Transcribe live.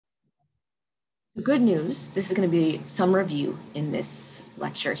So good news, this is going to be some review in this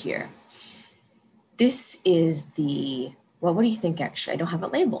lecture here. This is well, what do you think actually? I don't have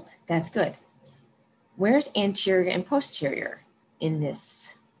it labeled. That's good. Where's anterior and posterior in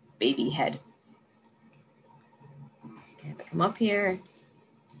this baby head? Okay, if I come up here,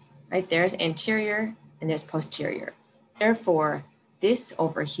 right there's anterior and there's posterior. Therefore, this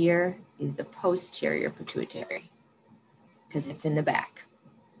over here is the posterior pituitary because it's in the back.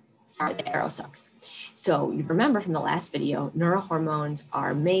 Sorry, the arrow sucks. So you remember from the last video, neurohormones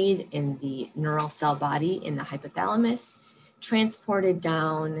are made in the neural cell body in the hypothalamus, transported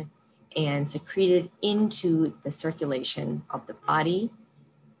down and secreted into the circulation of the body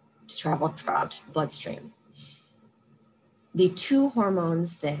to travel throughout the bloodstream. The two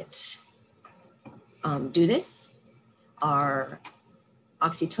hormones that do this are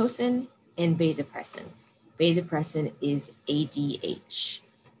oxytocin and vasopressin. Vasopressin is ADH,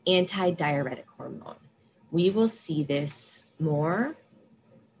 anti-diuretic hormone. We will see this more.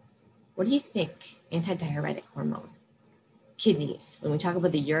 What do you think? Anti-diuretic hormone. Kidneys. When we talk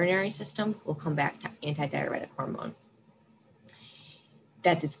about the urinary system, we'll come back to anti-diuretic hormone.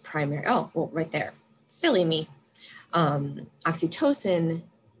 That's its primary. Oh, well, right there. Silly me. Oxytocin,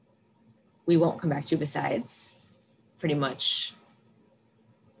 we won't come back to besides pretty much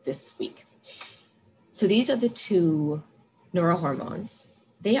this week. So these are the two neurohormones.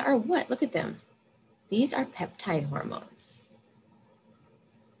 They are what? Look at them. These are peptide hormones.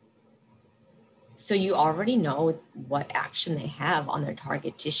 So you already know what action they have on their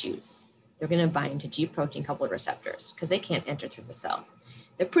target tissues. They're going to bind to G protein coupled receptors because they can't enter through the cell.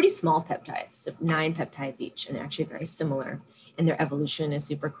 They're pretty small peptides, they're 9 peptides each, and they're actually very similar. And their evolution is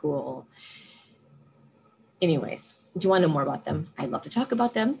super cool. Anyways, if you want to know more about them, I'd love to talk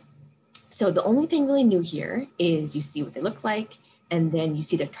about them. So the only thing really new here is you see what they look like, and then you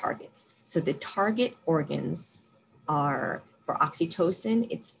see their targets. So the target organs are, for oxytocin,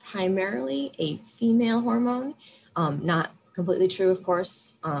 it's primarily a female hormone. Not completely true, of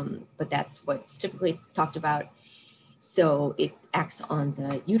course, but that's what's typically talked about. So it acts on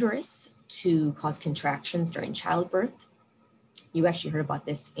the uterus to cause contractions during childbirth. You actually heard about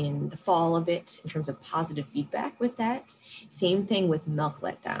this in the fall a bit in terms of positive feedback with that. Same thing with milk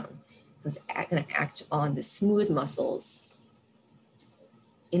letdown. So it's going to act on the smooth muscles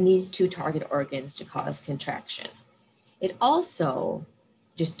in these two target organs to cause contraction. It also,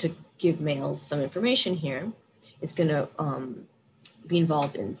 just to give males some information here, it's going to be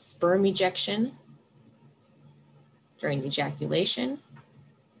involved in sperm ejection during ejaculation.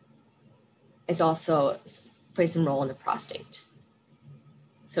 It's also plays some role in the prostate.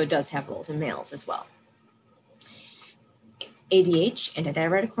 So it does have roles in males as well. ADH,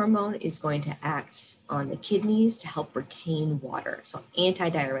 antidiuretic hormone, is going to act on the kidneys to help retain water. So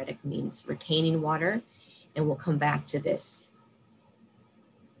antidiuretic means retaining water, and we'll come back to this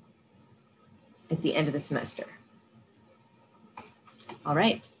at the end of the semester. All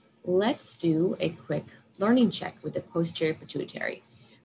right, let's do a quick learning check with the posterior pituitary.